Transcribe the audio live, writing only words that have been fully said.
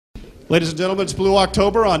Ladies and gentlemen, it's Blue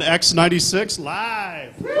October on X96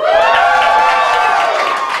 Live.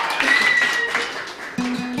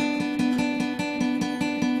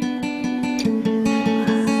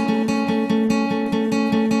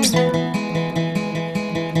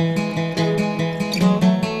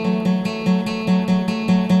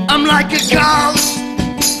 I'm like a ghost.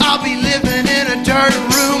 I'll be living in a dirty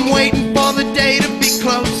room, waiting for the day to be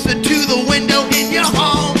closer to the window in your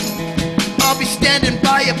home. I'll be standing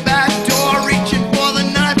by your back door, reaching for the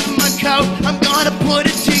knife in my coat. I'm gonna put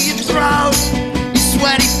it to your throat. You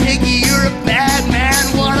sweaty piggy, you're a bad man.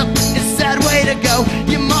 What a sad way to go.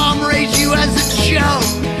 Your mom raised you as a joke.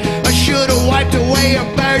 I should've wiped away your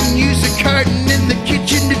burden, used a curtain in the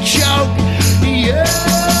kitchen to choke. Yeah.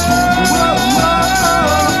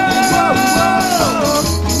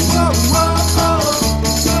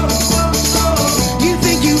 You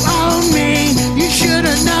think you own me? You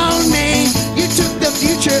should've known me. You took the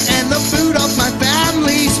future and the food off my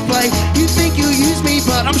family's plate. You think you use me,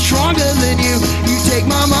 but I'm stronger than you. You take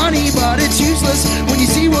my money, but it's useless when you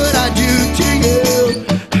see what I do to you.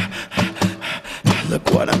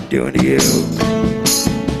 Look what I'm doing to you.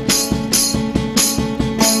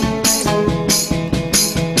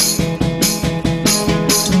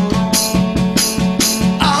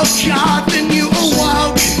 God, then you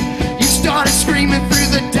awoke. You started screaming through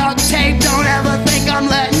the duct tape. Don't ever think I'm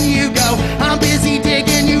letting you go. I'm busy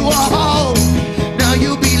digging you a hole. Now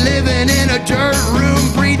you'll be living in a dirt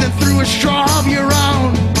room, breathing through a straw of your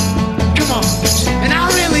own. Come on. And I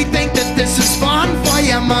really think that this is fun for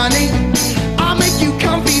your money. I'll make you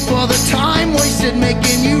comfy for the time wasted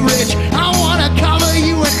making you rich. I wanna cover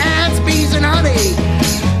you in ants, bees, and honey.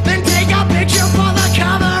 Then take a picture for the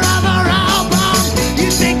cover of our album. You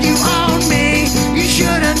think you own me, you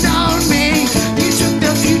should've known me. You took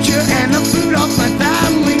the future and the food off my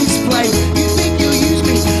family's plate. You think you use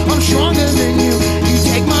me, I'm stronger than you. You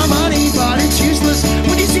take my money, but it's useless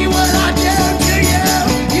when you see what I do to you.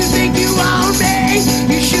 You think you own me,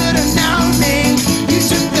 you should've known me. You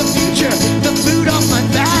took the future, the food off my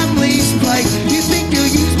family's plate. You think you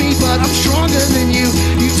use me, but I'm stronger than you.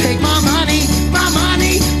 You take my money, my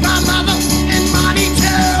mother, and money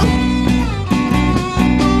too.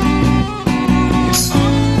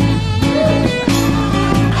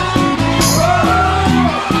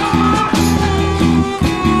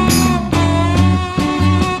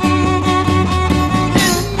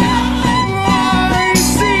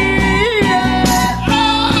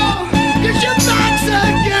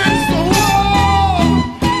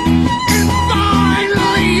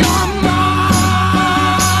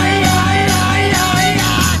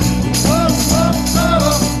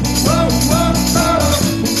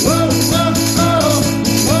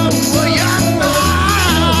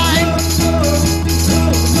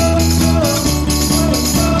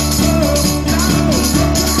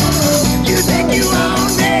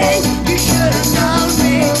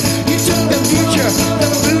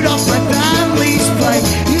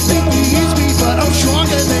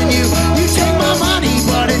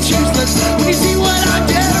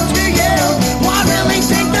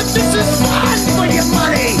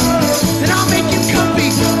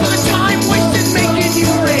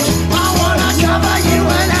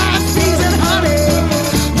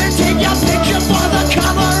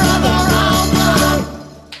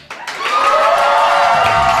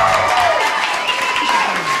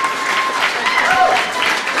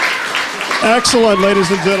 Excellent, ladies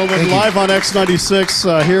and gentlemen. Live on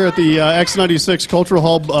X96 here at the X96 Cultural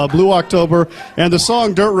Hall, Blue October, and the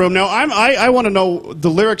song "Dirt Room." Now, I want to know the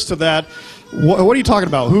lyrics to that. What are you talking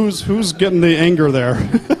about? Who's getting the anger there?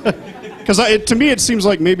 Because to me, it seems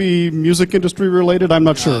like maybe music industry related. I'm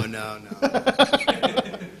not sure. No.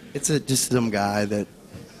 It's just some guy that.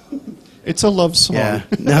 It's a love song. Yeah.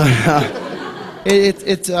 No.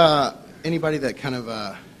 It's anybody that kind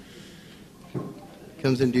of.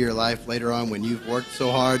 Comes into your life later on when you've worked so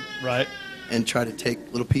hard, right? And try to take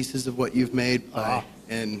little pieces of what you've made,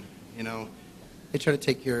 and you know, they try to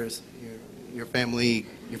take your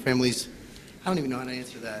family's. I don't even know how to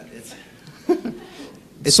answer that.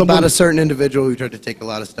 It's about a certain individual who tried to take a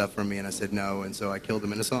lot of stuff from me, and I said no, and so I killed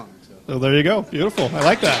him in a song. So there you go, beautiful. I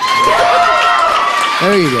like that.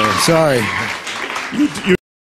 There you go. Sorry.